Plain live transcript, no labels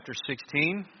Chapter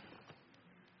 16.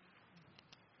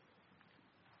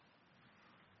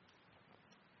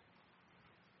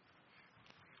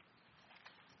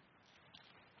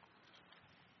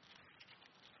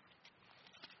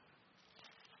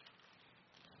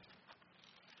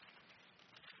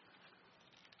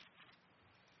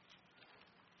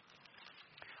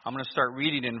 I'm going to start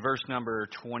reading in verse number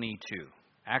 22.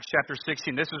 Acts chapter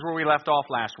 16. This is where we left off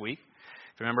last week.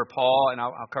 Remember Paul, and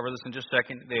I'll cover this in just a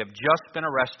second, they have just been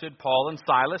arrested, Paul and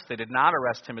Silas. They did not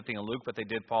arrest Timothy and Luke, but they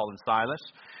did Paul and Silas.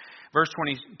 Verse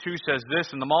 22 says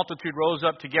this, "And the multitude rose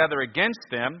up together against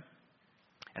them,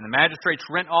 and the magistrates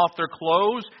rent off their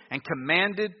clothes and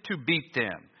commanded to beat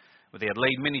them. When they had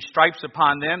laid many stripes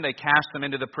upon them, they cast them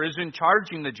into the prison,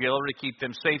 charging the jailer to keep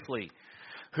them safely.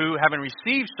 Who, having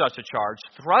received such a charge,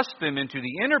 thrust them into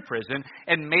the inner prison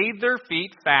and made their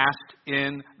feet fast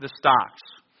in the stocks.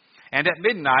 And at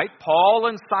midnight, Paul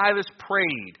and Silas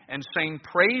prayed and sang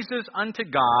praises unto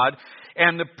God,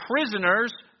 and the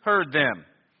prisoners heard them.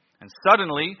 And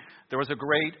suddenly there was a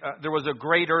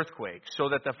great earthquake, so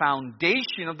that the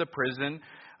foundation of the prison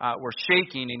were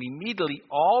shaking, and immediately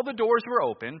all the doors were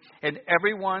open, and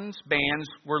everyone's bands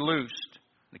were loosed.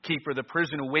 The keeper of the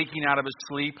prison, waking out of his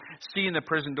sleep, seeing the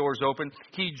prison doors open,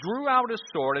 he drew out his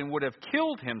sword and would have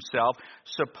killed himself,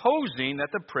 supposing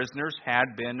that the prisoners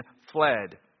had been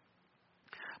fled.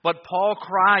 But Paul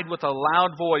cried with a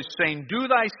loud voice, saying, 'Do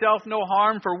thyself no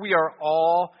harm, for we are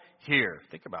all here.'"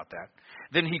 Think about that.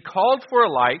 "Then he called for a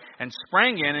light and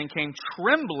sprang in and came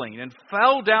trembling and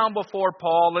fell down before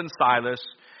Paul and Silas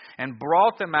and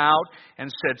brought them out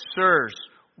and said, 'Sirs,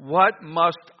 what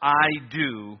must I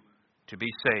do to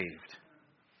be saved?'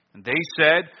 And they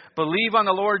said, 'Believe on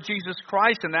the Lord Jesus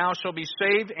Christ, and thou shalt be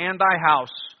saved and thy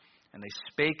house.' And they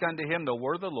spake unto him the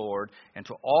word of the Lord, and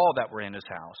to all that were in his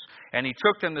house. And he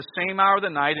took them the same hour of the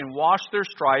night, and washed their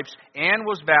stripes, and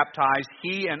was baptized,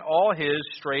 he and all his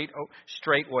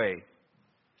straightway.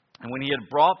 And when he had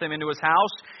brought them into his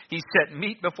house, he set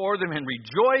meat before them, and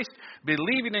rejoiced,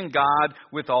 believing in God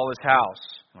with all his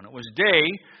house. When it was day,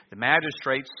 the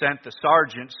magistrates sent the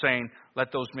sergeant, saying,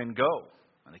 'Let those men go.'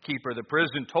 And the keeper of the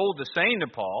prison told the saying to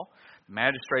Paul, 'The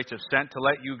magistrates have sent to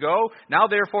let you go. Now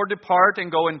therefore depart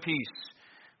and go in peace.'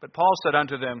 But Paul said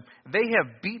unto them, 'They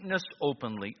have beaten us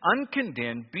openly,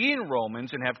 uncondemned, being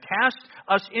Romans, and have cast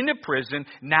us into prison.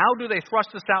 Now do they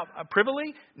thrust us out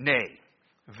privily? Nay,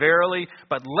 verily,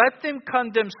 but let them come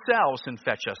themselves and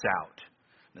fetch us out.'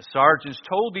 The sergeants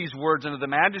told these words unto the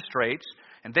magistrates,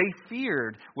 and they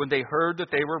feared when they heard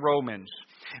that they were Romans.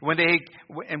 When they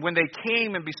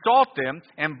came and besought them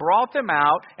and brought them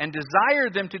out and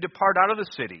desired them to depart out of the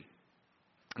city."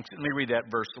 Let me read that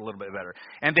verse a little bit better.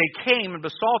 "And they came and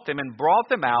besought them and brought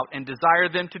them out and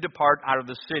desired them to depart out of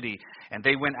the city. And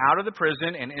they went out of the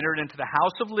prison and entered into the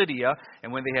house of Lydia.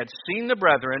 And when they had seen the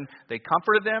brethren, they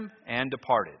comforted them and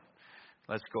departed."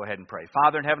 Let's go ahead and pray.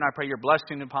 Father in heaven, I pray your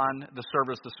blessing upon the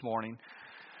service this morning.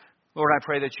 Lord, I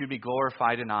pray that you be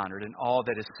glorified and honored in all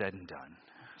that is said and done.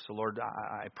 So, Lord,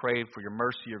 I pray for your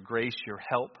mercy, your grace, your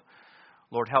help.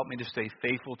 Lord, help me to stay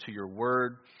faithful to your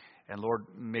word. And, Lord,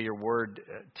 may your word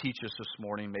teach us this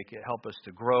morning. Make it help us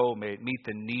to grow. May it meet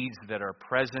the needs that are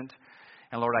present.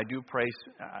 And, Lord, I do pray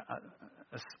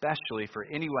especially for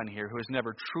anyone here who has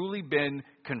never truly been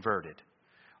converted.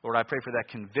 Lord, I pray for that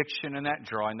conviction and that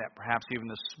drawing, that perhaps even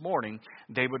this morning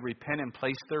they would repent and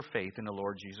place their faith in the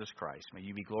Lord Jesus Christ. May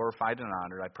you be glorified and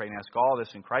honored. I pray and ask all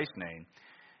this in Christ's name.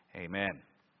 Amen.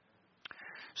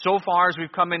 So far as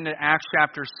we've come into Acts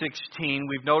chapter 16,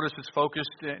 we've noticed it's focused,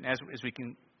 as we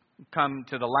can come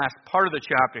to the last part of the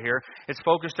chapter here, it's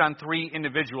focused on three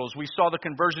individuals. We saw the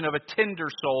conversion of a tender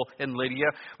soul in Lydia.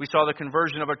 We saw the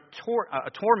conversion of a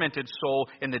tormented soul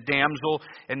in the damsel.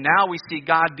 And now we see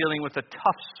God dealing with a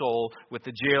tough soul with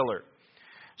the jailer.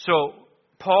 So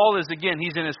Paul is, again,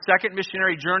 he's in his second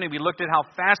missionary journey. We looked at how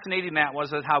fascinating that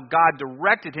was, at how God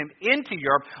directed him into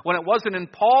Europe when it wasn't in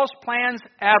Paul's plans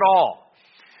at all.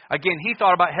 Again, he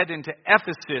thought about heading to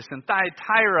Ephesus and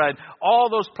Thyatira and all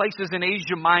those places in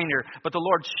Asia Minor. But the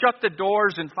Lord shut the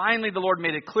doors, and finally the Lord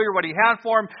made it clear what he had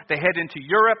for him. They head into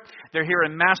Europe. They're here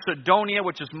in Macedonia,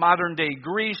 which is modern-day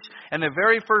Greece. And the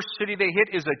very first city they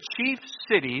hit is a chief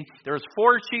city. There's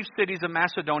 4 chief cities of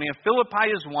Macedonia. Philippi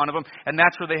is one of them, and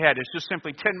that's where they head. It's just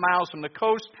simply 10 miles from the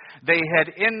coast. They head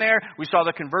in there. We saw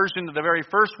the conversion of the very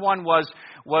first one was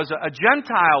a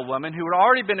Gentile woman who had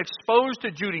already been exposed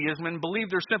to Judaism and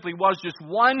believed there simply was just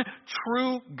one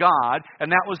true God,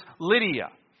 and that was Lydia.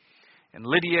 And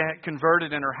Lydia had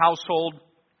converted in her household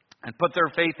and put their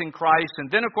faith in Christ.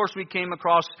 And then, of course, we came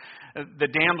across the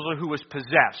damsel who was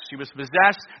possessed. She was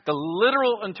possessed. The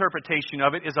literal interpretation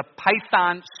of it is a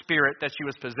python spirit that she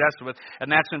was possessed with.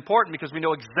 And that's important because we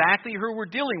know exactly who we're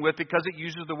dealing with because it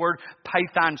uses the word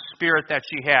python spirit that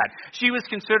she had. She was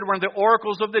considered one of the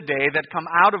oracles of the day that come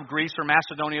out of Greece or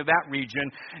Macedonia, that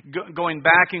region. Going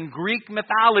back in Greek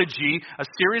mythology, a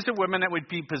series of women that would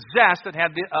be possessed that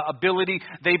had the ability,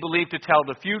 they believed, to tell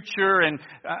the future and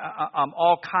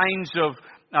all kinds of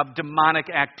demonic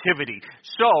activity.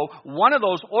 So, one of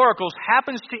those oracles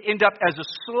happens to end up as a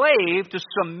slave to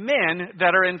some men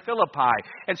that are in Philippi.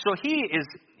 And so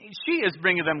she is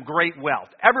bringing them great wealth.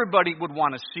 Everybody would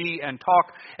want to see and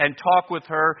talk with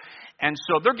her. And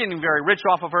so they're getting very rich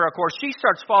off of her. Of course, she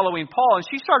starts following Paul and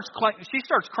she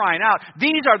starts crying out,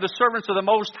 "These are the servants of the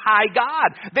Most High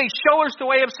God. They show us the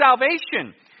way of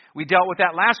salvation." We dealt with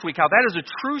that last week, how that is a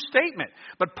true statement.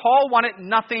 But Paul wanted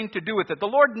nothing to do with it. The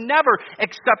Lord never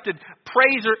accepted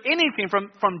praise or anything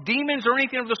from demons or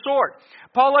anything of the sort.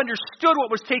 Paul understood what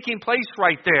was taking place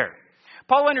right there.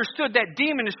 Paul understood that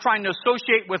demon is trying to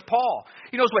associate with Paul.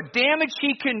 He knows what damage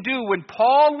he can do when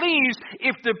Paul leaves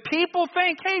if the people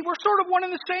think, hey, we're sort of one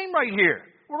and the same right here.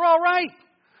 We're all right.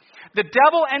 The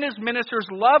devil and his ministers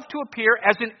love to appear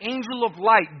as an angel of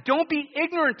light. Don't be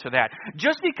ignorant to that.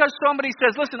 Just because somebody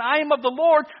says, listen, I am of the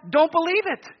Lord, don't believe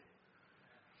it.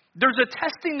 There's a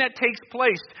testing that takes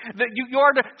place. That you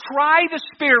are to try the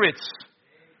spirits.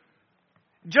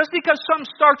 Just because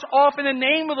something starts off in the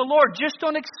name of the Lord, just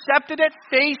don't accept it at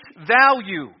face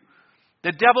value.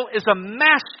 The devil is a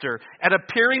master at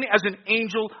appearing as an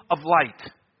angel of light.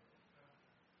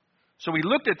 So we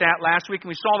looked at that last week and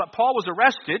we saw that Paul was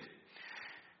arrested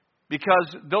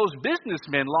because those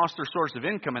businessmen lost their source of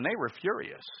income and they were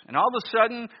furious. And all of a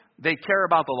sudden, they care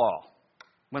about the law.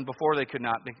 When before they could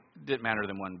not, they didn't matter to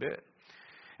them one bit.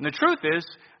 And the truth is,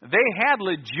 they had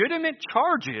legitimate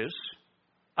charges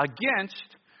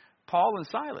against Paul and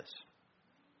Silas.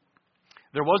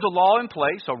 There was a law in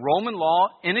place, a Roman law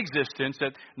in existence,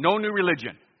 that no new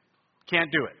religion.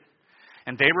 Can't do it.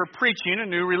 And they were preaching a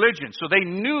new religion. So they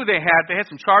knew they had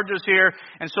some charges here.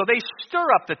 And so they stir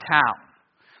up the town.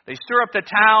 They stir up the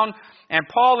town. And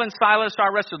Paul and Silas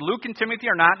are arrested. Luke and Timothy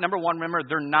are not. Number one, remember,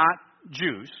 they're not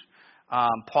Jews.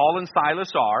 Paul and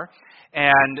Silas are.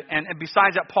 And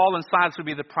besides that, Paul and Silas would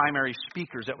be the primary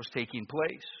speakers that was taking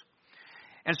place.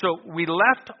 And so we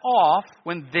left off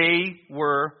when they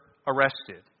were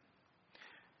arrested.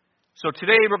 So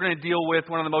today we're going to deal with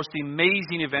one of the most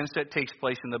amazing events that takes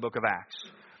place in the book of Acts.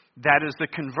 That is the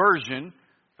conversion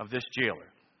of this jailer.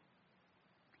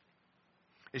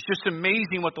 It's just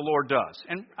amazing what the Lord does.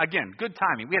 And again, good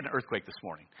timing. We had an earthquake this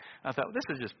morning. I thought, this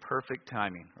is just perfect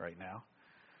timing right now.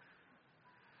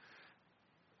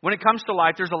 When it comes to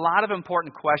life, there's a lot of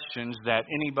important questions that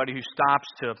anybody who stops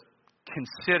to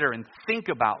consider and think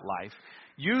about life,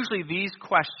 usually these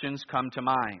questions come to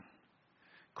mind.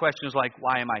 Questions like,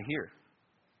 why am I here?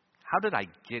 How did I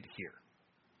get here?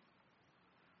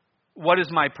 What is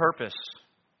my purpose?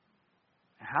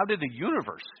 How did the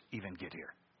universe even get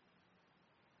here?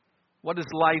 What is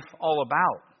life all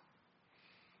about?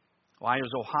 Why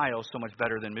is Ohio so much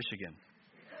better than Michigan?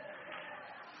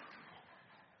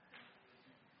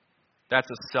 That's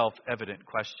a self-evident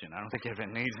question. I don't think it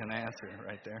even needs an answer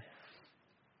right there.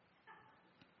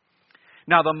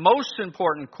 Now, the most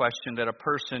important question that a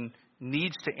person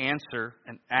needs to answer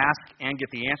and ask and get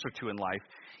the answer to in life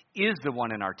is the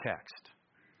one in our text.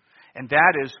 And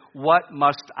that is, what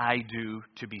must I do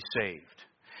to be saved?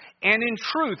 And in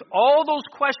truth, all those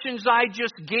questions I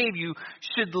just gave you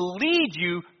should lead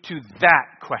you to that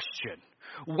question.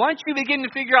 Once you begin to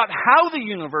figure out how the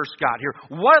universe got here,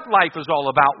 what life is all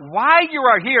about, why you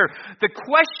are here, the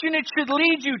question it should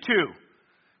lead you to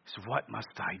is, what must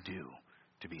I do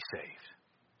to be saved?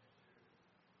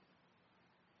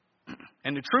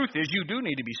 And the truth is, you do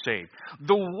need to be saved.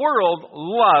 The world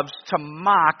loves to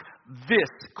mock this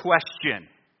question.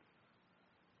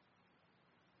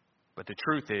 But the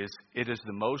truth is, it is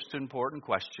the most important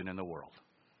question in the world.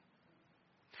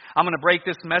 I'm going to break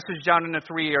this message down into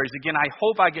 3 areas. Again, I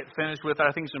hope I get finished with it.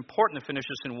 I think it's important to finish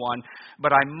this in one,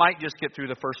 but I might just get through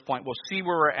the first point. We'll see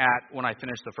where we're at when I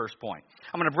finish the first point.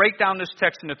 I'm going to break down this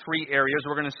text into 3 areas.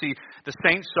 We're going to see the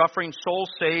saints suffering,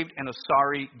 souls saved, and a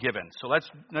sorry given. So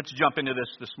let's jump into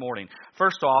this morning.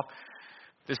 First off,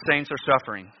 the saints are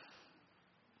suffering.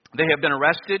 They have been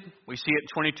arrested. We see it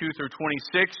 22 through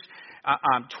 26.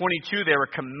 22, they were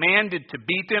commanded to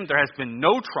beat them. There has been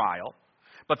no trial.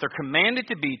 but they're commanded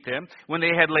to beat them. When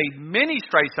they had laid many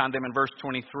stripes on them, in verse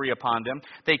 23 upon them,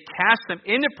 they cast them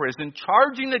into prison,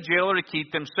 charging the jailer to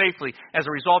keep them safely. As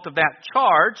a result of that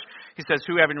charge, he says,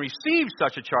 who having received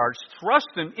such a charge, thrust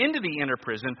them into the inner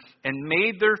prison and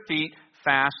made their feet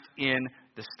fast in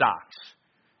the stocks.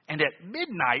 And at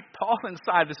midnight, Paul and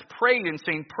Silas prayed and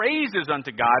sang praises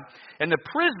unto God, and the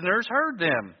prisoners heard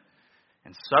them.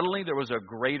 And suddenly there was a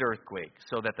great earthquake,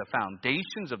 so that the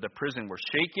foundations of the prison were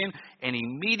shaken, and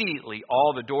immediately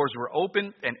all the doors were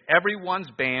opened, and everyone's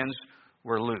bands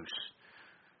were loose.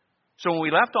 So when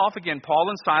we left off again, Paul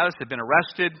and Silas had been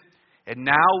arrested, and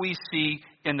now we see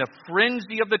in the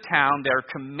frenzy of the town, they're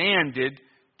commanded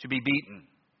to be beaten.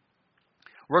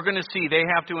 We're going to see they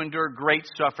have to endure great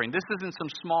suffering. This isn't some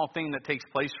small thing that takes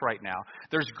place right now.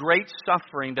 There's great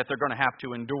suffering that they're going to have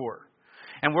to endure.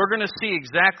 And we're going to see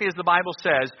exactly as the Bible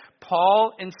says,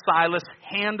 Paul and Silas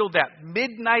handled that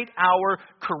midnight hour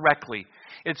correctly.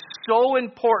 It's so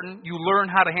important you learn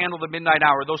how to handle the midnight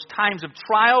hour. Those times of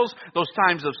trials, those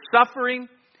times of suffering,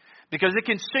 because it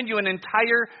can send you an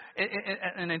entire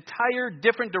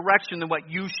different direction than what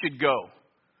you should go.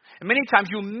 And many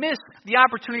times you miss the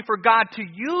opportunity for God to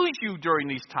use you during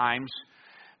these times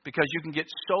because you can get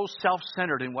so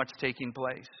self-centered in what's taking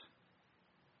place.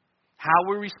 How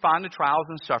we respond to trials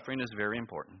and suffering is very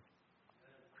important.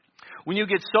 When you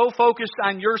get so focused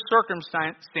on your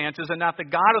circumstances and not the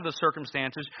God of the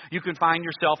circumstances, you can find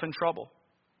yourself in trouble.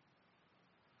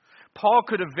 Paul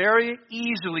could have very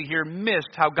easily here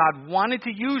missed how God wanted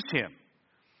to use him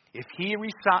if he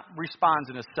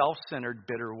responds in a self-centered,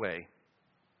 bitter way.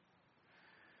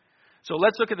 So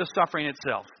let's look at the suffering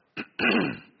itself.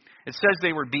 It says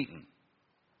they were beaten.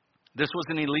 This was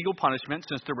an illegal punishment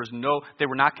since they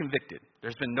were not convicted.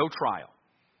 There's been no trial.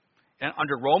 And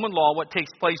under Roman law, what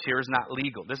takes place here is not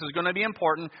legal. This is going to be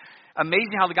important.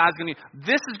 Amazing how the God's going to be.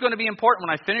 This is going to be important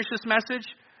when I finish this message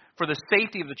for the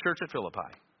safety of the church at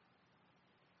Philippi.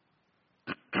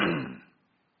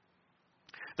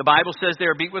 The Bible says they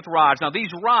are beat with rods. Now, these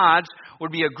rods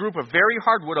would be a group of very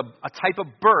hardwood, a type of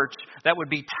birch that would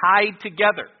be tied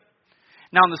together.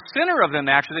 Now, in the center of them,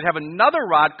 actually, they'd have another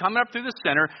rod coming up through the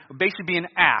center, would basically be an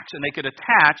axe, and they could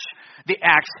attach the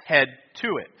axe head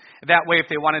to it. That way, if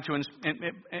they wanted to,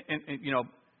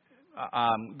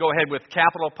 go ahead with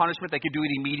capital punishment, they could do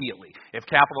it immediately. If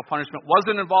capital punishment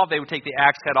wasn't involved, they would take the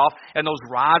axe head off, and those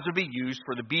rods would be used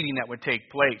for the beating that would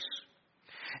take place.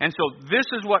 And so this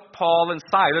is what Paul and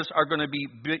Silas are going to be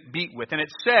beat with. And it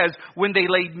says, when they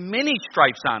laid many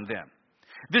stripes on them.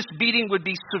 This beating would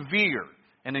be severe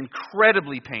and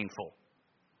incredibly painful.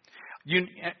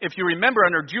 If you remember,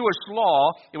 under Jewish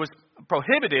law, it was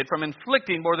prohibited from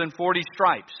inflicting more than 40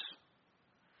 stripes.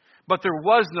 But there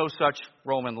was no such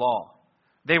Roman law.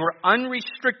 They were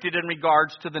unrestricted in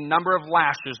regards to the number of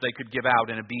lashes they could give out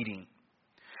in a beating.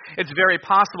 It's very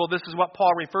possible this is what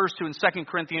Paul refers to in 2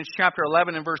 Corinthians chapter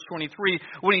 11 and verse 23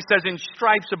 when he says in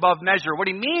stripes above measure. What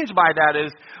he means by that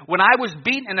is when I was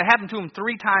beaten, and it happened to him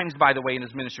 3 times, by the way, in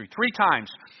his ministry. 3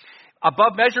 times.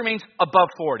 Above measure means above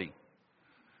 40.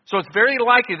 So it's very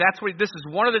likely this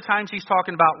is one of the times he's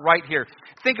talking about right here.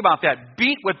 Think about that.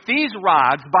 Beat with these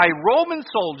rods by Roman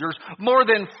soldiers more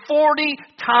than 40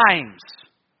 times.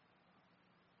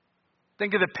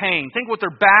 Think of the pain. Think what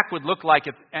their back would look like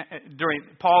during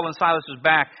Paul and Silas's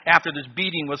back after this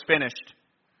beating was finished.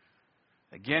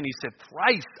 Again, he said,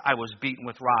 thrice I was beaten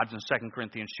with rods in 2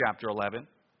 Corinthians chapter 11.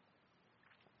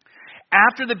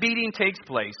 After the beating takes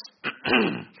place,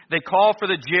 they call for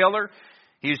the jailer.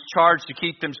 He is charged to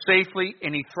keep them safely,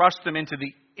 and he thrusts them into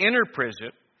the inner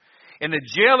prison. And the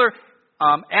jailer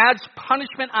adds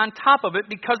punishment on top of it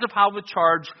because of how the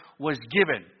charge was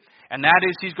given. And that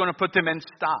is he's going to put them in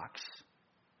stocks.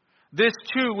 This,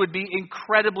 too, would be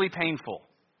incredibly painful.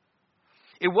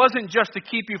 It wasn't just to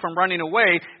keep you from running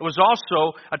away. It was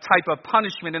also a type of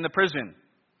punishment in the prison.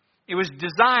 It was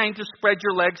designed to spread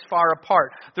your legs far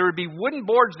apart. There would be wooden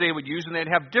boards they would use, and they'd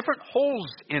have different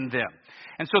holes in them.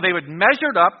 And so they would measure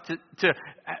it up to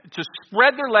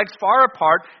spread their legs far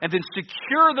apart and then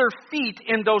secure their feet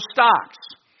in those stocks.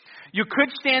 You could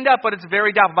stand up, but it's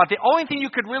very doubtful. But the only thing you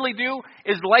could really do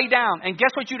is lay down. And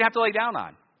guess what you'd have to lay down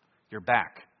on? Your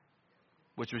back,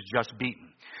 which was just beaten.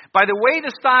 By the way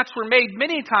the stocks were made,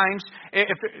 many times,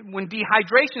 when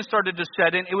dehydration started to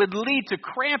set in, it would lead to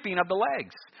cramping of the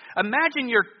legs. Imagine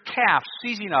your calf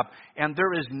seizing up, and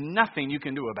there is nothing you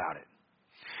can do about it.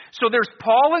 So there's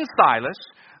Paul and Silas.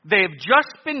 They've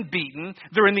just been beaten.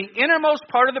 They're in the innermost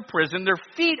part of the prison. Their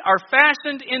feet are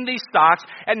fastened in these stocks,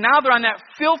 and now they're on that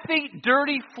filthy,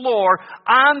 dirty floor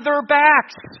on their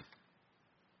backs.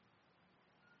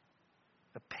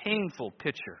 A painful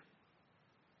picture.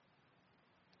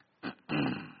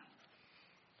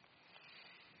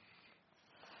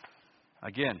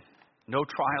 Again, no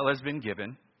trial has been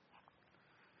given.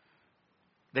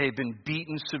 They have been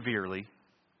beaten severely.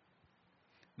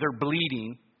 They're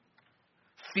bleeding,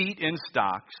 feet in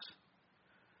stocks,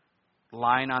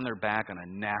 lying on their back on a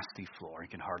nasty floor. He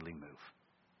can hardly move.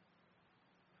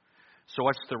 So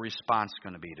what's the response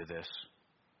going to be to this?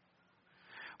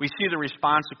 We see the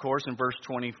response, of course, in verse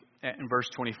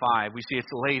 25. We see it's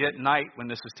late at night when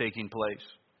this is taking place.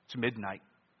 It's midnight.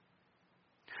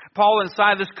 Paul and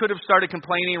Silas could have started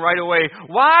complaining right away.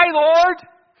 Why, Lord?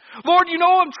 Lord, you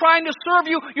know I'm trying to serve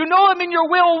you. You know I'm in your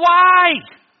will. Why?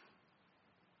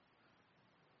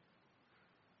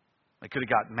 I could have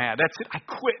gotten mad. That's it. I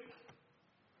quit.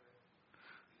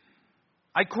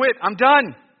 I quit. I'm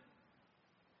done.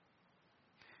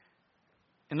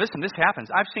 And listen, this happens.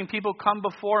 I've seen people come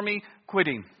before me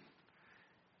quitting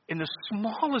in the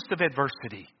smallest of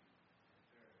adversity.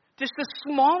 Just the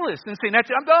smallest. And saying, that's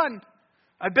it. I'm done.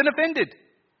 I've been offended.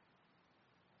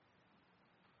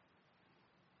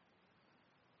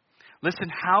 Listen,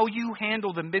 how you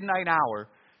handle the midnight hour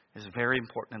is very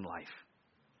important in life.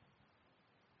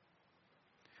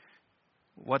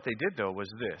 What they did, though, was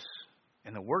this,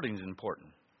 and the wording is important.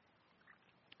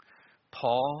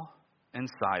 Paul and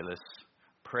Silas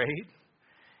prayed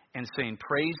and sang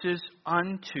praises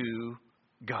unto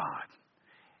God.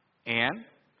 And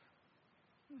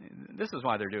this is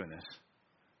why they're doing this.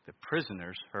 The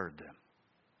prisoners heard them.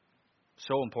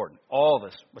 So important. All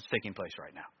this, what's taking place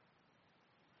right now.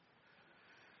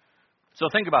 So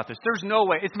think about this. There's no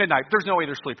way, it's midnight, there's no way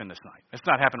they're sleeping this night. It's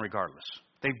not happening regardless.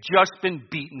 They've just been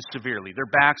beaten severely. Their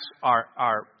backs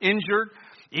are injured.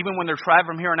 Even when they're traveling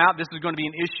from here on out, this is going to be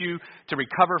an issue to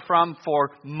recover from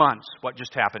for months, what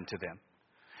just happened to them.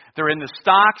 They're in the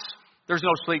stocks. There's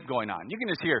no sleep going on. You can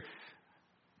just hear,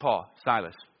 Paul,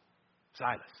 Silas,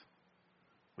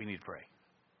 we need to pray.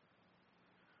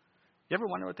 You ever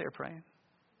wonder what they were praying?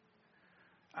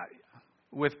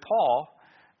 With Paul,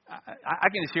 I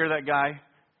can just hear that guy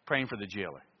praying for the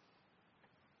jailer,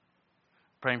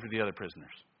 praying for the other prisoners.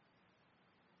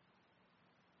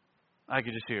 I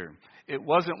could just hear him. It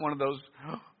wasn't one of those,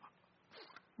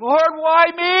 Lord, why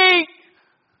me?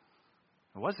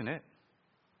 It wasn't it.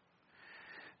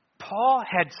 Paul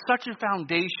had such a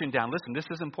foundation down. Listen, this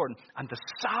is important. On the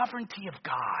sovereignty of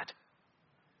God.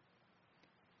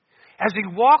 As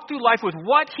he walked through life with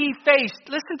what he faced,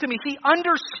 listen to me, he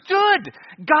understood.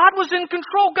 God was in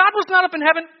control. God was not up in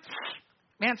heaven.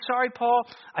 Man, sorry, Paul,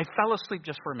 I fell asleep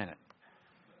just for a minute.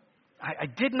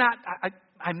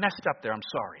 I messed up there. I'm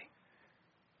sorry.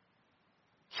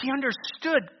 He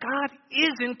understood God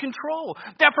is in control.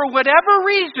 That for whatever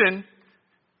reason,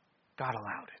 God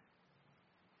allowed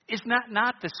it. Is that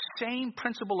not the same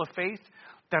principle of faith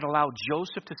that allowed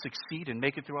Joseph to succeed and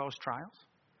make it through all his trials?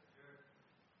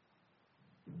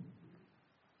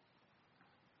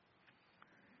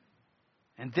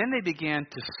 And then they began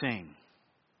to sing.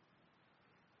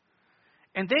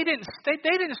 And they didn't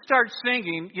start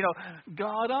singing,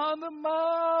 God on the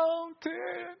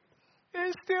mountain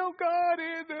is still God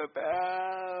in the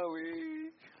valley.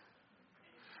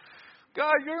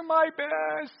 God, you're my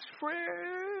best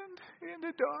friend in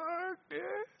the darkness.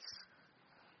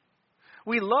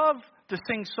 We love to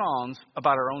sing songs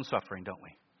about our own suffering, don't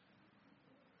we?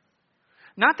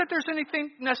 Not that there's anything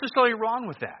necessarily wrong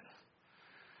with that.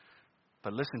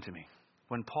 But listen to me.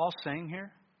 When Paul sang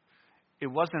here, it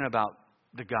wasn't about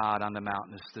the God on the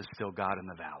mountain is still God in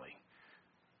the valley.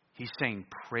 He's saying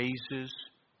praises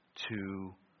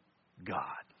to God.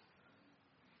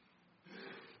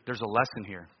 There's a lesson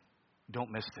here.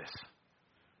 Don't miss this.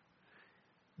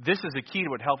 This is the key to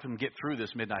what helped him get through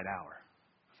this midnight hour.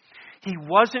 He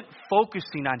wasn't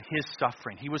focusing on his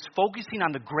suffering. He was focusing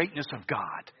on the greatness of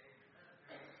God.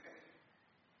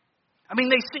 I mean,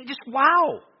 they sing just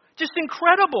wow. Just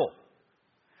incredible.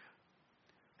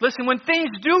 Listen, when things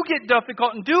do get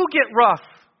difficult and do get rough,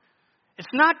 it's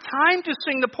not time to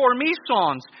sing the poor me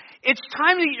songs. It's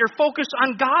time to get your focus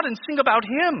on God and sing about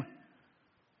Him.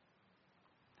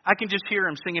 I can just hear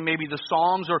him singing maybe the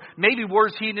Psalms or maybe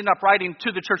words he ended up writing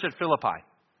to the church at Philippi.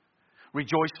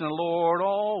 Rejoice in the Lord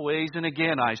always, and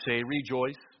again I say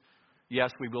rejoice.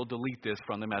 Yes, we will delete this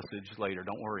from the message later.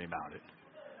 Don't worry about it.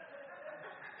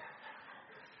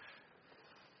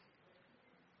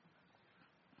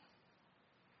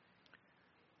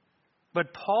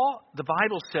 But Paul, the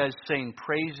Bible says, saying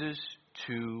praises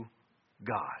to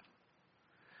God.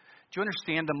 Do you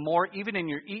understand? The more,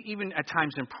 even at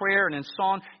times in prayer and in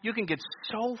song, you can get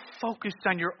so focused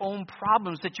on your own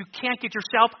problems that you can't get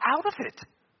yourself out of it.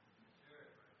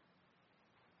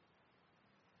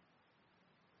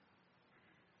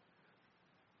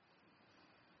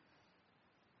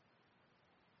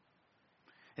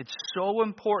 It's so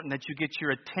important that you get your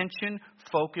attention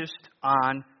focused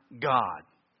on God.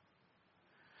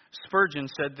 Spurgeon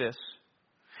said this: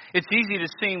 it's easy to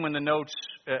sing when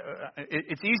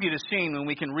it's easy to sing when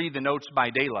we can read the notes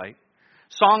by daylight.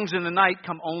 Songs in the night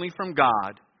come only from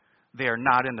God. They are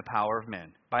not in the power of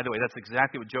men. By the way, that's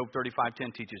exactly what Job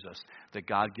 35:10 teaches us, that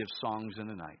God gives songs in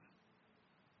the night.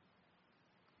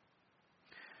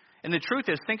 And the truth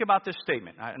is, think about this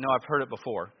statement. I know I've heard it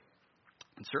before.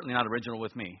 It's certainly not original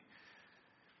with me.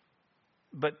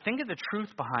 But think of the truth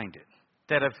behind it.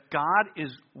 That if God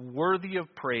is worthy of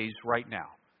praise right now,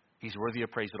 He's worthy of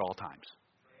praise at all times.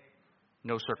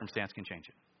 No circumstance can change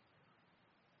it.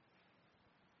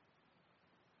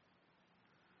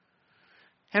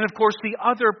 And of course, the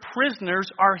other prisoners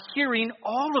are hearing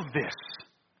all of this.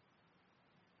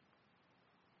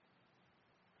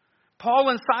 Paul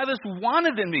and Silas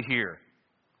wanted them to hear.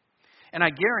 And I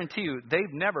guarantee you,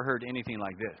 they've never heard anything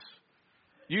like this.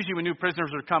 Usually when new prisoners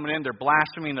are coming in, they're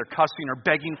blaspheming, they're cussing, or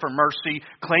begging for mercy,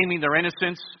 claiming their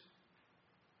innocence.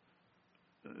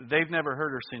 They've never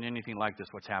heard or seen anything like this,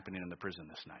 what's happening in the prison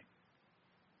this night.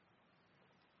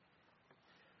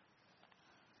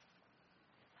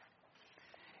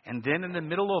 And then in the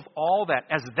middle of all that,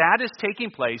 as that is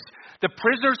taking place, the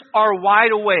prisoners are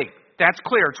wide awake. That's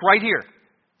clear. It's right here.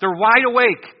 They're wide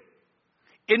awake.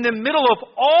 In the middle of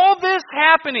all this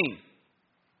happening,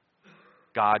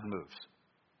 God moves.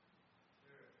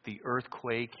 The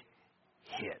earthquake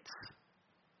hits.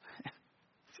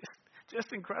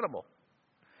 Just incredible.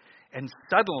 And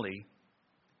suddenly,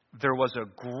 there was a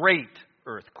great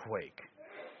earthquake.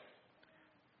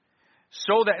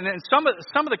 So that, and then some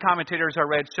of the commentators I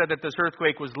read said that this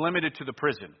earthquake was limited to the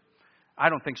prison. I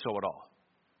don't think so at all.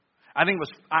 I think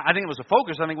it was a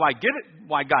focus. I think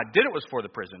why God did it was for the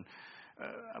prison.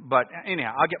 But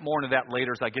anyhow, I'll get more into that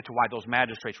later as I get to why those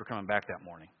magistrates were coming back that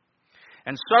morning.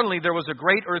 And suddenly there was a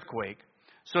great earthquake,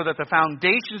 so that the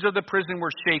foundations of the prison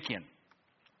were shaken.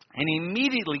 And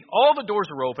immediately all the doors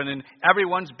were open and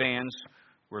everyone's bands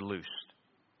were loosed.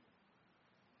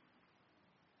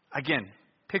 Again,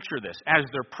 picture this. As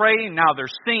they're praying, now they're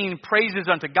singing praises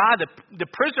unto God. The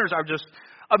prisoners are just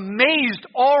amazed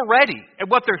already at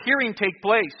what they're hearing take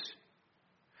place.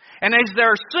 And as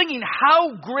they're singing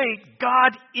how great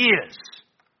God is,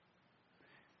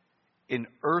 an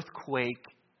earthquake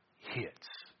hits.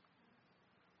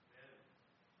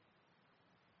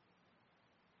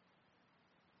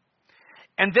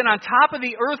 And then on top of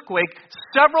the earthquake,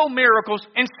 several miracles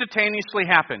instantaneously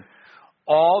happen.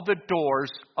 All the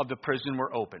doors of the prison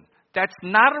were open. That's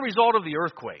not a result of the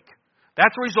earthquake.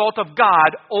 That's a result of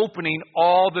God opening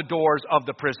all the doors of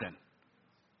the prison.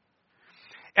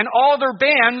 And all their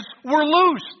bands were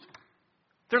loosed.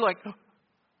 They're like, oh,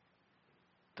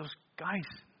 those guys,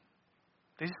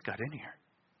 they just got in here.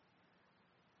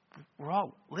 We're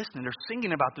all listening. They're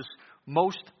singing about this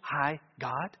Most High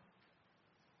God.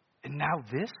 And now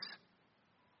this?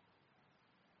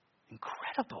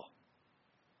 Incredible.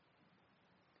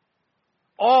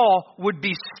 All would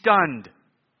be stunned.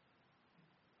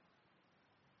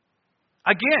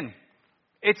 Again,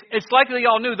 it's likely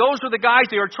y'all knew those were the guys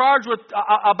they were charged with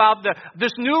about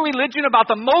this new religion, about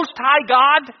the Most High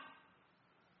God.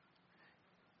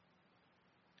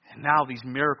 And now these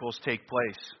miracles take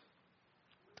place.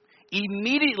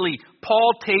 Immediately,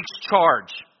 Paul takes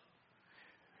charge.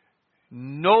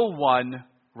 No one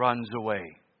runs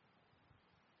away.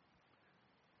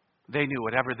 They knew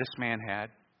whatever this man had,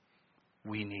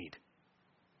 we need.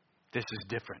 This is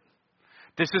different.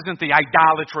 This isn't the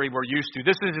idolatry we're used to.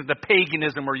 This isn't the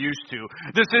paganism we're used to.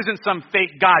 This isn't some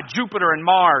fake god, Jupiter and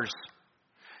Mars.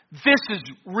 This is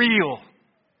real.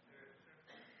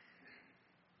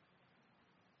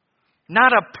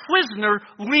 Not a prisoner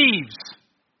leaves.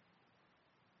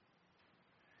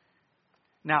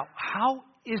 Now, how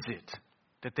is it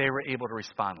that they were able to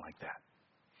respond like that?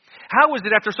 How is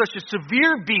it after such a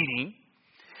severe beating,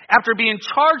 after being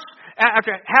charged,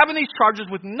 after having these charges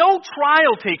with no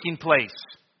trial taking place,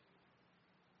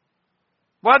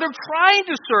 while they're trying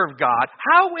to serve God,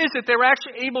 how is it they're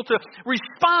actually able to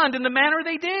respond in the manner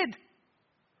they did?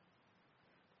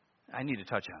 I need to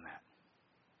touch on that.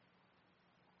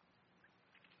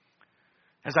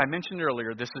 As I mentioned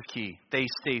earlier, this is key. They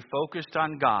stay focused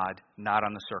on God, not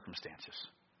on the circumstances.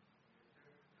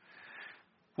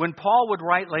 When Paul would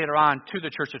write later on to the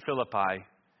church at Philippi,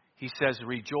 he says,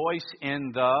 rejoice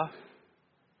in the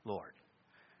Lord.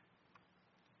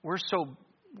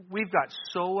 We've got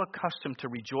so accustomed to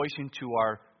rejoicing to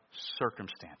our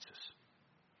circumstances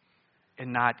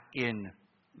and not in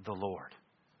the Lord.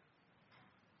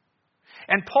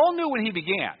 And Paul knew when he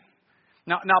began.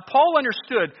 Now Paul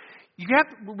understood, You have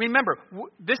to remember,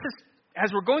 this is,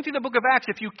 as we're going through the book of Acts,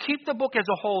 if you keep the book as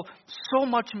a whole, so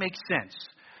much makes sense.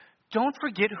 Don't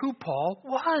forget who Paul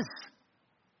was.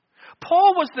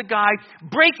 Paul was the guy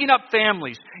breaking up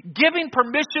families, giving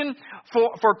permission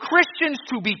for Christians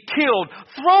to be killed,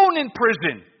 thrown in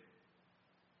prison,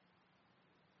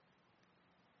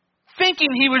 thinking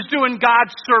he was doing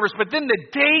God's service. But then the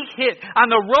day hit on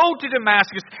the road to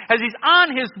Damascus as he's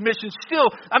on his mission still.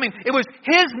 I mean, it was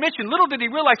his mission. Little did he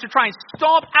realize, to try and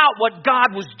stomp out what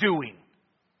God was doing.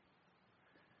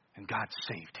 And God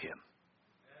saved him.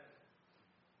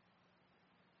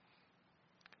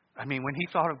 I mean, when he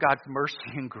thought of God's mercy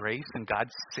and grace and God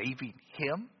saving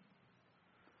him,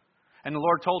 and the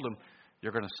Lord told him,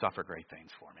 you're going to suffer great things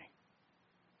for me.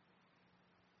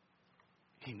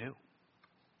 He knew.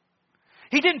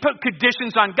 He didn't put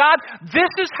conditions on God. This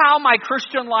is how my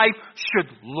Christian life should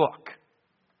look.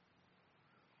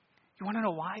 You want to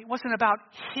know why? It wasn't about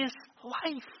his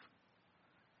life.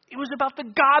 It was about the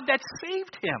God that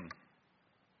saved him.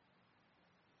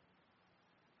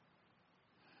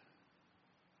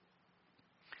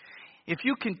 If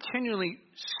you continually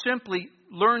simply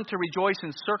learn to rejoice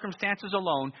in circumstances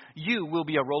alone, you will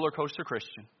be a roller coaster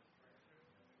Christian.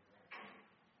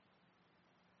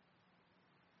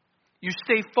 You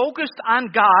stay focused on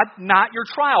God, not your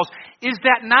trials. Is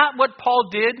that not what Paul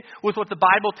did with what the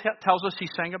Bible tells us he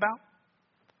sang about?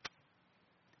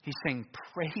 He sang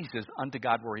praises unto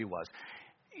God where he was.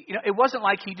 You know, it wasn't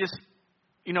like he just,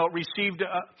 received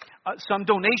some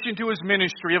donation to his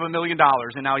ministry of $1 million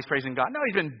and now he's praising God. No,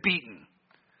 he's been beaten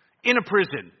in a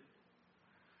prison.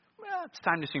 Well, it's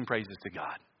time to sing praises to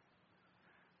God.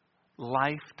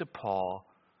 Life to Paul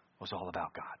was all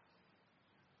about God.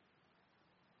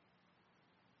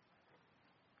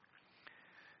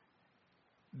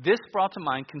 This brought to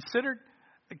mind, consider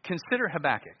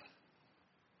Habakkuk.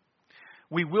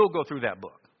 We will go through that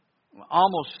book. We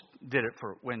almost did it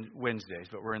for Wednesdays,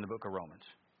 but we're in the book of Romans.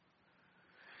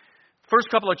 First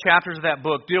couple of chapters of that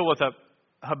book deal with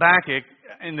Habakkuk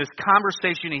and this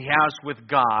conversation he has with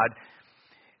God.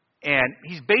 And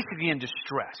he's basically in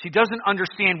distress. He doesn't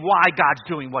understand why God's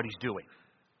doing what he's doing.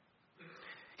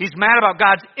 He's mad about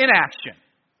God's inaction.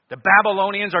 The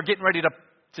Babylonians are getting ready to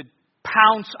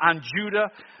pounce on Judah,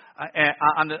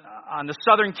 on the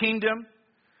southern kingdom.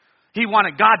 He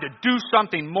wanted God to do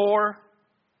something more,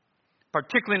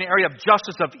 particularly in the area of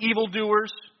justice of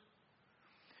evildoers.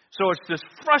 So it's this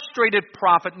frustrated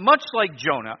prophet, much like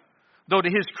Jonah, though to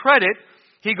his credit,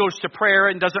 he goes to prayer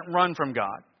and doesn't run from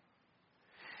God.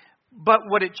 But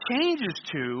what it changes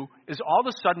to is all of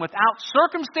a sudden, without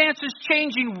circumstances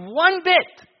changing one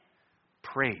bit,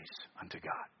 praise unto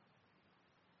God.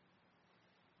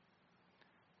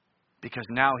 Because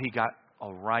now he got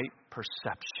a right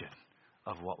perception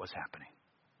of what was happening.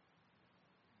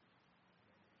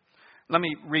 Let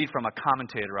me read from a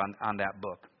commentator on that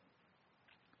book.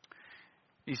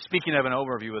 He's speaking of an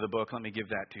overview of the book. Let me give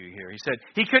that to you here. He said,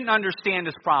 he couldn't understand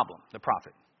this problem, the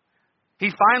prophet. He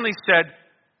finally said,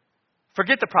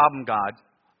 forget the problem, God.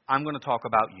 I'm going to talk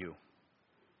about you.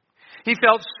 He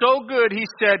felt so good, he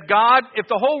said, God, if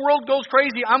the whole world goes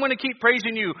crazy, I'm going to keep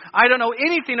praising you. I don't know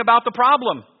anything about the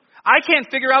problem. I can't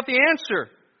figure out the answer,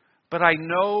 but I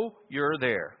know you're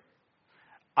there.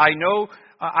 I know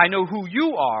who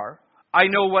you are. I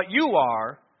know what you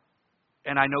are,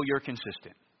 and I know you're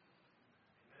consistent.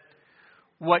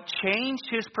 What changed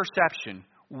his perception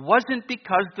wasn't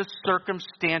because the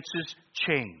circumstances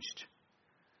changed.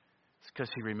 It's because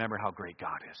he remembered how great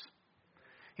God is.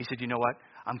 He said, you know what?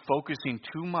 I'm focusing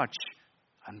too much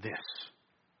on this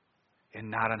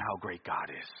and not on how great God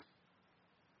is.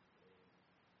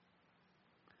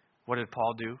 What did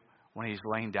Paul do when he's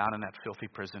laying down in that filthy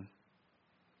prison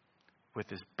with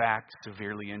his back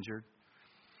severely injured?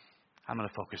 I'm going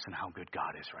to focus on how good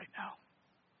God is right now.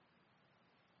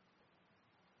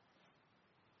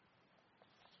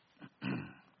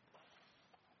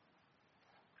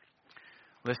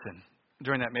 Listen,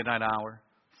 during that midnight hour,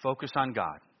 focus on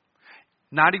God.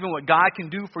 Not even what God can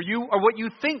do for you or what you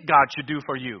think God should do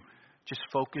for you. Just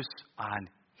focus on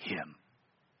Him.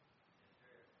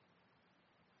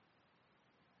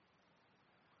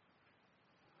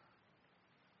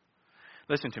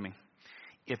 Listen to me.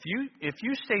 If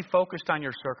you stay focused on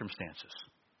your circumstances,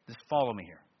 just follow me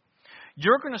here.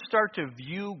 You're going to start to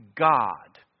view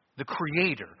God, the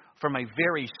Creator, from a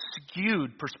very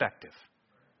skewed perspective.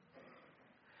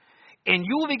 And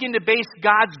you will begin to base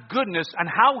God's goodness on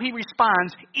how He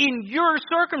responds in your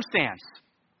circumstance.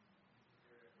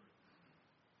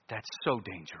 That's so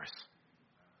dangerous.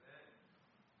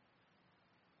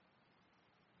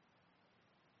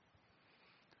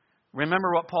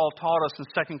 Remember what Paul taught us in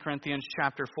 2 Corinthians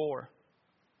chapter 4.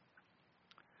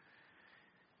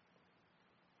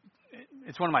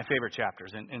 It's one of my favorite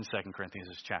chapters in 2 Corinthians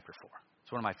is chapter 4.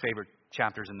 It's one of my favorite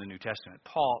chapters in the New Testament.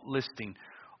 Paul listing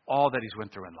all that he's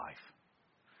went through in life.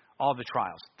 All the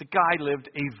trials. The guy lived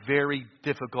a very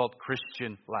difficult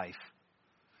Christian life.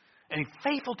 And he's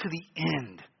faithful to the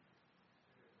end.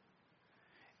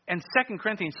 And 2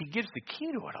 Corinthians, he gives the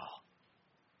key to it all.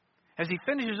 As he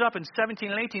finishes up in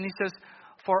 17 and 18, he says,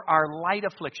 for our light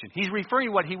affliction. He's referring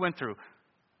to what he went through.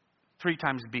 3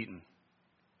 times beaten.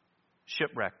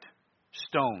 Shipwrecked.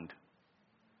 Stoned.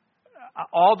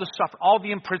 All the suffering, all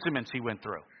the imprisonments he went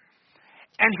through.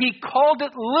 And he called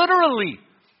it literally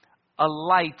a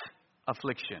light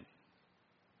affliction.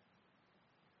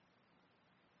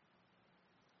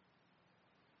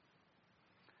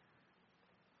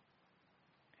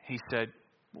 He said,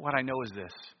 what I know is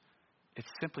this. It's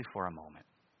simply for a moment.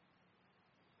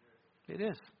 It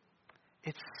is.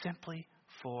 It's simply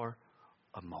for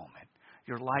a moment.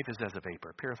 Your life is as a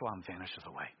vapor. Appeareth while and vanisheth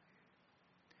away.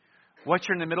 What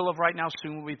you're in the middle of right now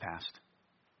soon will be past.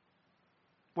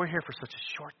 We're here for such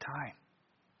a short time.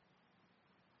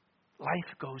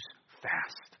 Life goes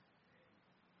fast.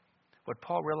 What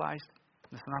Paul realized,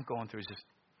 listen, I'm going through is just,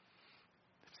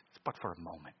 it's but for a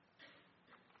moment.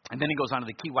 And then he goes on to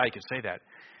the key why he could say that.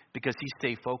 Because he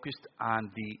stayed focused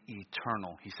on the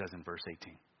eternal, he says in verse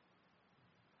 18.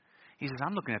 He says,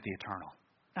 I'm looking at the eternal,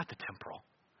 not the temporal.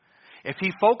 If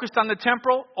he focused on the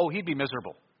temporal, he'd be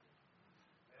miserable.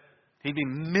 He'd be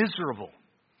miserable.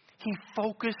 He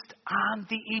focused on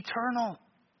the eternal.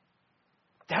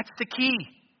 That's the key.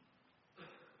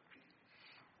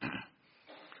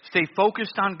 Stay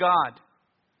focused on God.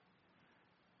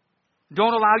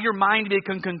 Don't allow your mind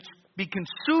to be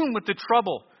consumed with the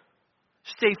trouble.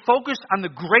 Stay focused on the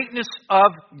greatness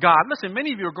of God. Listen,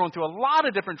 many of you are going through a lot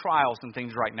of different trials and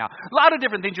things right now. A lot of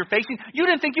different things you're facing you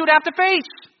didn't think you'd have to face.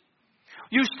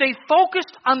 You stay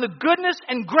focused on the goodness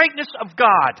and greatness of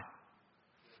God.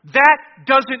 That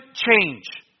doesn't change.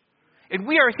 And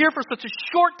we are here for such a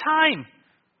short time.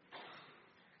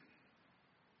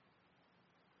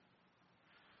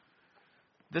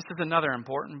 This is another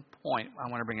important point I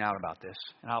want to bring out about this.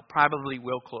 And I'll probably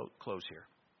will close here.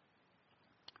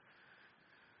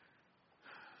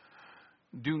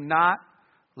 Do not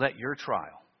let your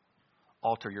trial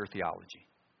alter your theology.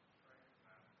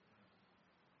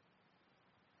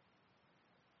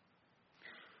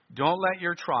 Don't let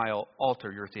your trial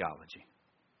alter your theology.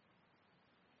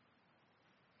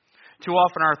 Too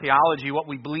often our theology, what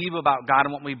we believe about God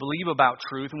and what we believe about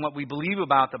truth and what we believe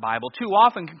about the Bible, too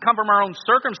often can come from our own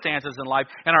circumstances in life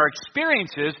and our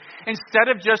experiences instead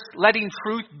of just letting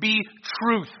truth be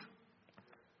truth.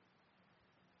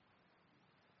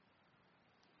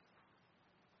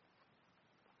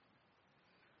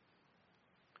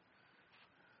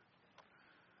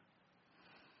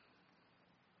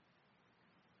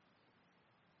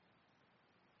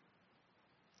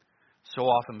 So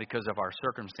often, because of our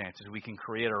circumstances, we can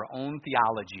create our own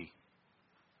theology.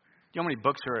 You know how many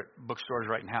books are at bookstores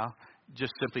right now?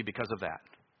 Just simply because of that.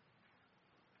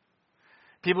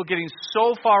 People getting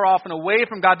so far off and away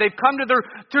from God, they've come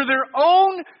to their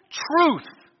own truth.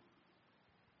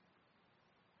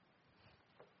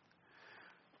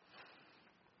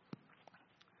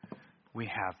 We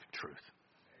have truth.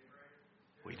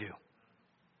 We do.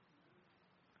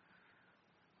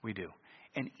 We do.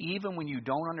 And even when you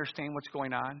don't understand what's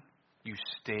going on, you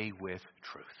stay with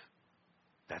truth.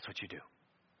 That's what you do.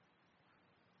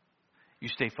 You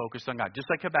stay focused on God. Just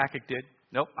like Habakkuk did.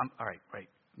 Nope, I'm all right.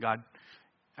 God,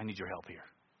 I need your help here.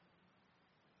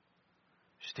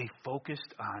 Stay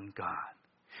focused on God.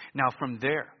 Now from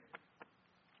there,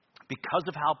 because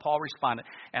of how Paul responded,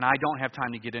 and I don't have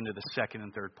time to get into the second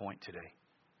and third point today.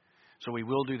 So we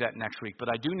will do that next week. But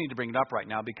I do need to bring it up right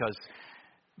now because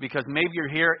maybe you're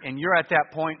here and you're at that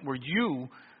point where you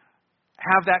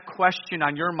have that question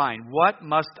on your mind. What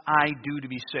must I do to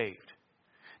be saved?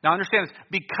 Now understand this.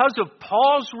 Because of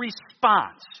Paul's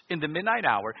response in the midnight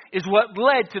hour is what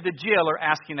led to the jailer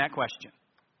asking that question.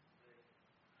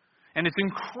 And it's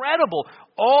incredible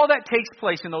all that takes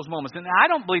place in those moments. And I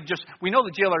don't believe we know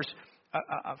the jailer's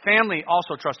family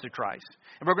also trusted Christ.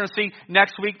 And we're going to see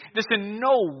next week, this in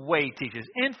no way teaches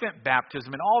infant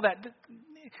baptism and all that.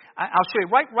 I'll show you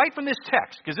right from this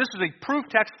text, because this is a proof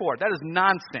text for it. That is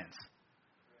nonsense.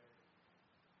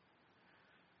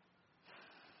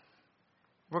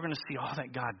 We're going to see all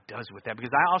that God does with that,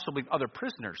 because I also believe other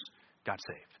prisoners got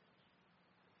saved.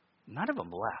 None of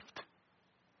them left.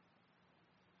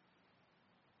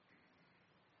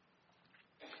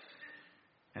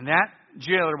 And that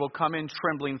jailer will come in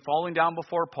trembling, falling down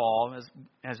before Paul,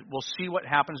 as we'll see what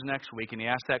happens next week. And he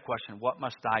asks that question, what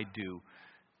must I do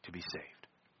to be saved?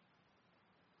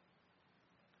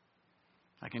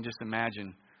 I can just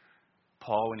imagine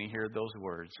Paul, when he heard those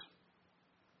words,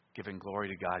 giving glory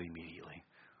to God immediately.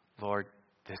 Lord,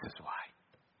 this is why.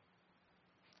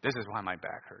 This is why my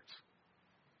back hurts.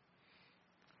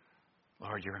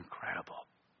 Lord, you're incredible.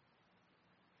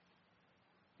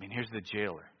 I mean, here's the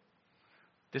jailer.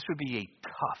 This would be a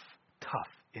tough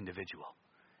individual.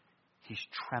 He's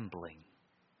trembling,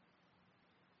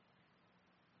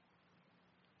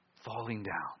 falling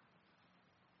down.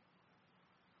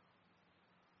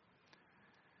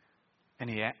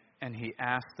 And he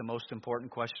asked the most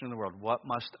important question in the world, what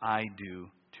must I do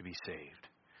to be saved?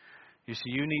 You see,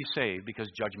 you need saved because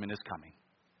judgment is coming.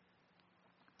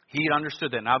 He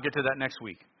understood that, and I'll get to that next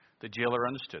week. The jailer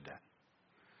understood that.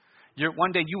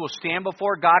 One day you will stand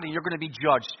before God and you're going to be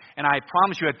judged. And I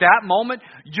promise you, at that moment,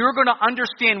 you're going to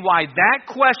understand why that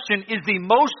question is the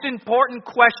most important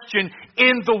question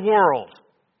in the world.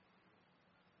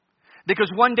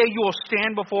 Because one day you will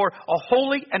stand before a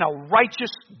holy and a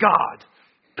righteous God.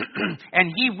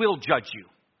 And He will judge you.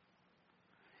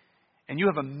 And you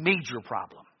have a major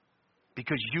problem.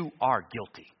 Because you are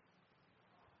guilty.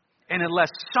 And unless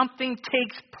something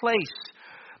takes place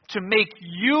to make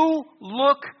you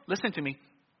look, listen to me,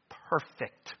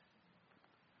 perfect,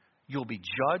 you'll be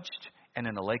judged and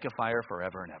in a lake of fire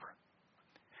forever and ever.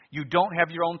 You don't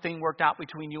have your own thing worked out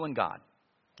between you and God.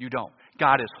 You don't.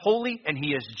 God is holy and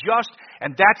He is just,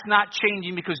 and that's not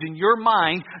changing because in your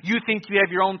mind, you think you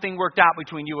have your own thing worked out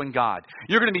between you and God.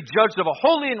 You're going to be judged of a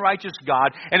holy and righteous God,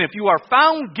 and if you are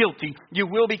found guilty, you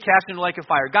will be cast into the lake of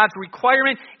fire. God's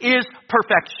requirement is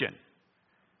perfection,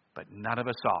 but none of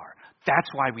us are. That's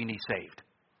why we need saved.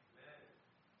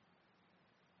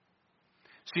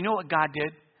 So you know what God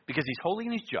did? Because He's holy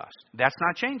and He's just. That's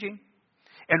not changing.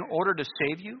 In order to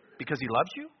save you, because He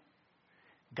loves you,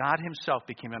 God Himself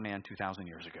became a man 2,000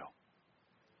 years ago.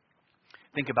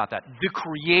 Think about that. The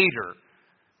Creator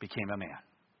became a man.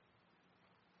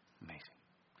 Amazing.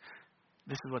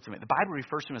 This is what's amazing. The Bible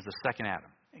refers to Him as the second Adam.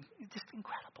 It's just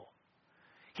incredible.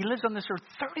 He lives on this earth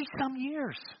 30-some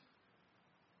years.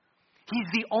 He's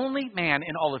the only man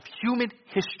in all of human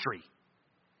history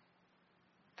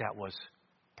that was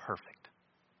perfect,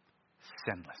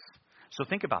 sinless. So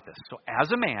think about this. So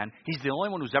as a man, He's the only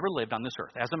one who's ever lived on this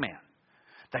earth, as a man,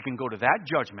 that can go to that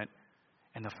judgment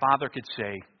and the Father could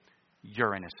say,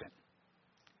 you're innocent.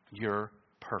 You're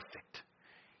perfect.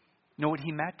 You know what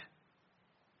He met?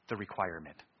 The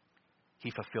requirement.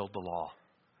 He fulfilled the law.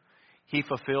 He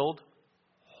fulfilled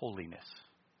holiness.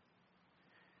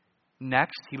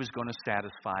 Next, He was going to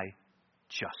satisfy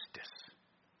justice.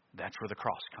 That's where the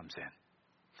cross comes in.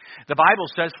 The Bible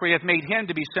says, for He hath made Him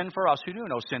to be sin for us who knew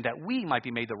no sin, that we might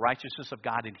be made the righteousness of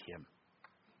God in Him.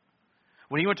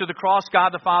 When He went to the cross,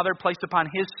 God the Father placed upon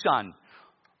His Son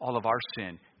all of our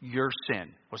sin. Your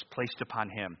sin was placed upon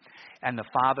Him. And the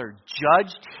Father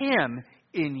judged Him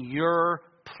in your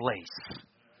place.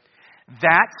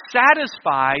 That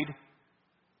satisfied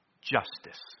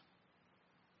justice.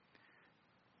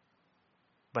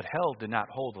 But hell did not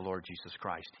hold the Lord Jesus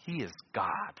Christ. He is God.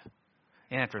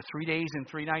 And after 3 days and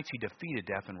 3 nights, He defeated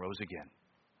death and rose again.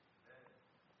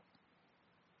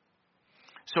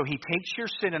 So He takes your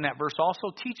sin, and that verse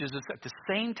also teaches us at the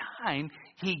same time,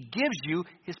 He gives you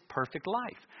His perfect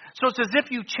life. So it's as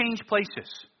if you change places.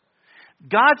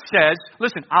 God says,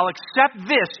 listen, I'll accept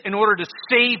this in order to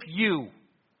save you.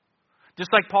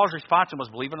 Just like Paul's response was,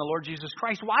 believe in the Lord Jesus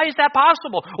Christ. Why is that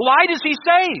possible? Why does He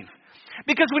save?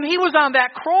 Because when He was on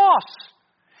that cross,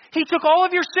 He took all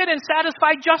of your sin and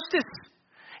satisfied justice.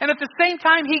 And at the same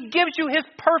time, He gives you His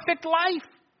perfect life.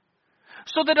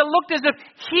 So that it looked as if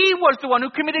He was the one who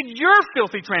committed your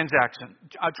filthy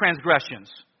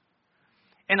transgressions.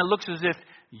 And it looks as if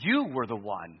you were the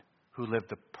one who lived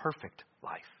the perfect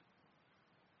life.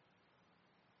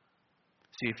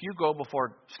 See, if you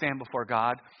stand before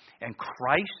God and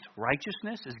Christ's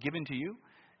righteousness is given to you,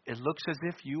 it looks as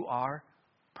if you are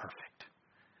perfect.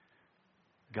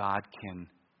 God can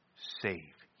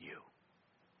save you.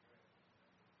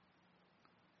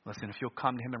 Listen, if you'll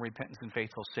come to Him in repentance and faith,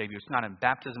 He'll save you. It's not in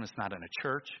baptism. It's not in a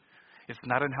church. It's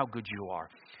not in how good you are.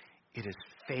 It is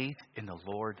faith in the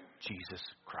Lord Jesus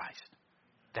Christ.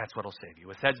 That's what will save you.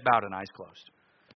 With heads bowed and eyes closed.